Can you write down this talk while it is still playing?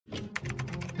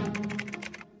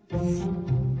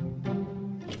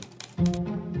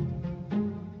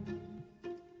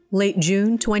Late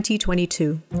June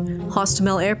 2022.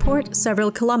 Hostomel Airport,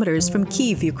 several kilometers from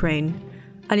Kyiv, Ukraine.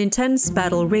 An intense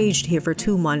battle raged here for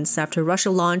 2 months after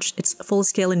Russia launched its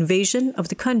full-scale invasion of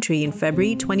the country in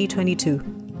February 2022.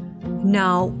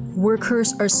 Now,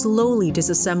 workers are slowly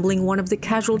disassembling one of the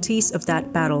casualties of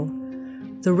that battle,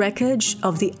 the wreckage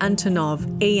of the Antonov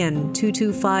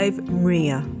An-225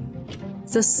 Mriya.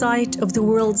 The site of the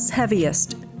world's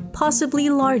heaviest, possibly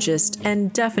largest,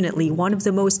 and definitely one of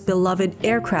the most beloved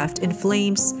aircraft in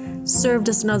flames served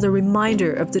as another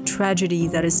reminder of the tragedy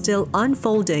that is still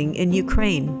unfolding in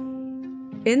Ukraine.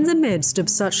 In the midst of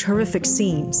such horrific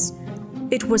scenes,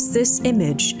 it was this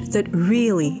image that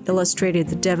really illustrated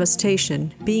the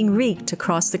devastation being wreaked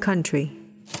across the country.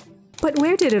 But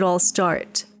where did it all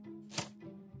start?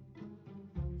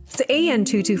 The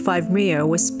An-225 Mriya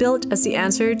was built as the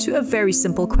answer to a very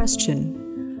simple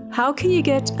question. How can you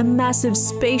get a massive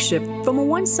spaceship from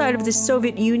one side of the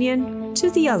Soviet Union to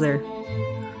the other?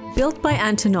 Built by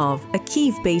Antonov, a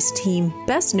Kyiv-based team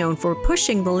best known for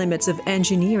pushing the limits of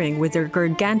engineering with their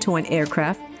gargantuan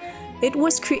aircraft, it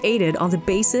was created on the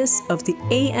basis of the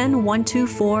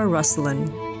An-124 Ruslan.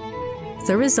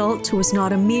 The result was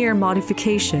not a mere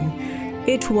modification,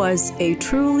 it was a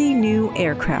truly new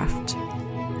aircraft.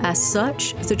 As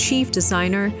such, the chief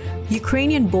designer,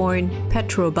 Ukrainian-born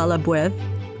Petro Balabiev,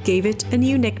 gave it a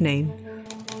new nickname,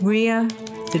 Mriya,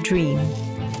 the Dream.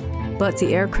 But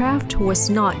the aircraft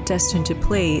was not destined to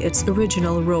play its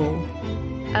original role.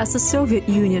 As the Soviet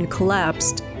Union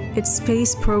collapsed, its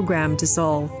space program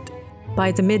dissolved.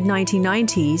 By the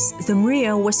mid-1990s, the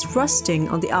Mriya was rusting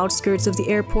on the outskirts of the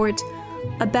airport,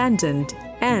 abandoned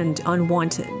and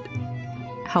unwanted.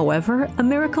 However, a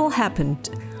miracle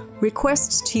happened.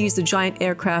 Requests to use the giant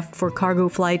aircraft for cargo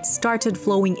flights started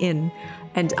flowing in,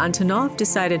 and Antonov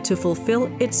decided to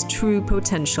fulfill its true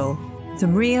potential. The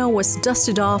Mriya was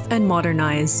dusted off and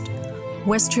modernized.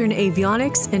 Western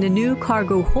avionics and a new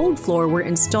cargo hold floor were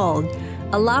installed,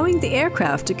 allowing the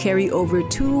aircraft to carry over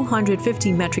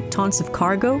 250 metric tons of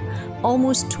cargo,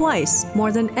 almost twice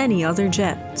more than any other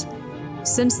jet.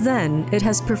 Since then, it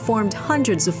has performed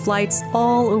hundreds of flights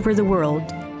all over the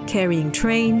world, carrying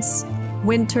trains,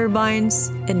 wind turbines,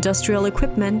 industrial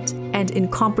equipment, and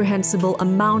incomprehensible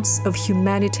amounts of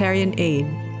humanitarian aid.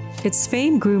 Its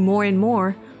fame grew more and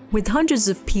more, with hundreds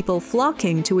of people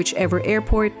flocking to whichever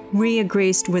airport Mriya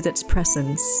graced with its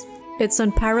presence. Its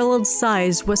unparalleled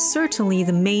size was certainly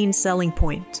the main selling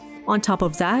point. On top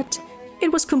of that,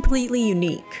 it was completely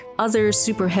unique. Other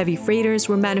super heavy freighters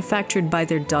were manufactured by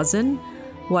their dozen,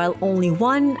 while only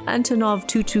one Antonov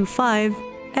 225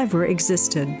 ever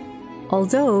existed.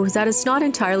 Although that is not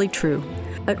entirely true.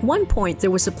 At one point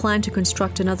there was a plan to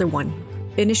construct another one.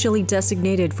 Initially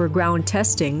designated for ground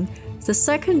testing, the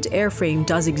second airframe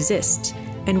does exist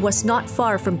and was not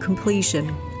far from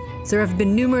completion. There have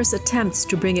been numerous attempts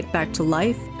to bring it back to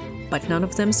life, but none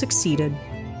of them succeeded.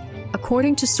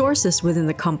 According to sources within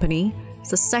the company,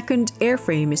 the second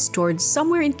airframe is stored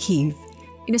somewhere in Kyiv,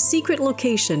 in a secret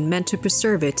location meant to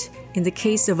preserve it in the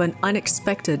case of an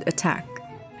unexpected attack.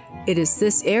 It is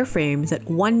this airframe that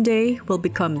one day will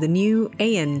become the new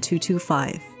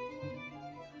An-225.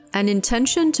 An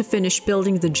intention to finish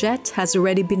building the jet has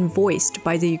already been voiced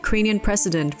by the Ukrainian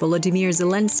President Volodymyr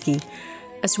Zelensky,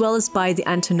 as well as by the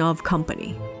Antonov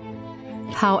company.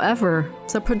 However,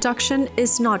 the production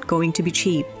is not going to be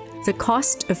cheap. The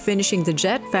cost of finishing the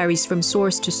jet varies from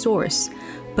source to source,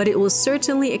 but it will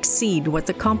certainly exceed what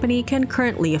the company can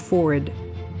currently afford.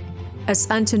 As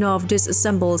Antonov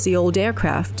disassembles the old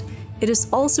aircraft, it is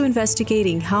also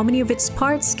investigating how many of its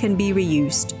parts can be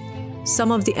reused.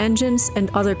 Some of the engines and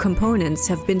other components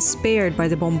have been spared by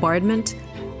the bombardment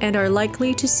and are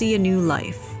likely to see a new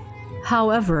life.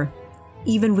 However,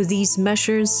 even with these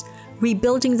measures,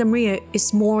 rebuilding the Mriya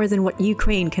is more than what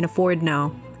Ukraine can afford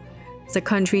now. The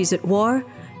country is at war,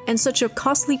 and such a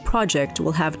costly project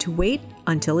will have to wait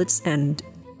until its end.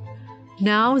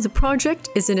 Now, the project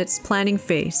is in its planning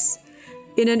phase.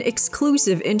 In an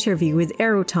exclusive interview with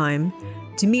AeroTime,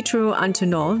 Dmytro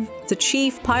Antonov, the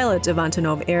chief pilot of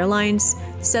Antonov Airlines,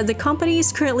 said the company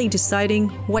is currently deciding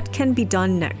what can be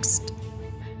done next.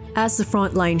 As the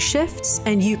front line shifts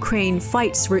and Ukraine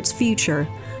fights for its future,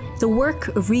 the work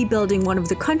of rebuilding one of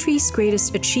the country's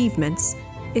greatest achievements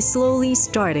is slowly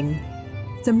starting.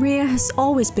 The Mriya has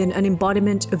always been an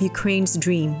embodiment of Ukraine's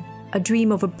dream, a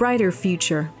dream of a brighter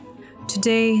future.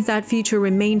 Today, that future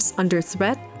remains under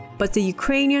threat, but the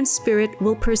Ukrainian spirit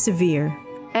will persevere,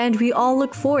 and we all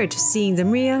look forward to seeing the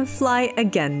Mriya fly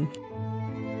again.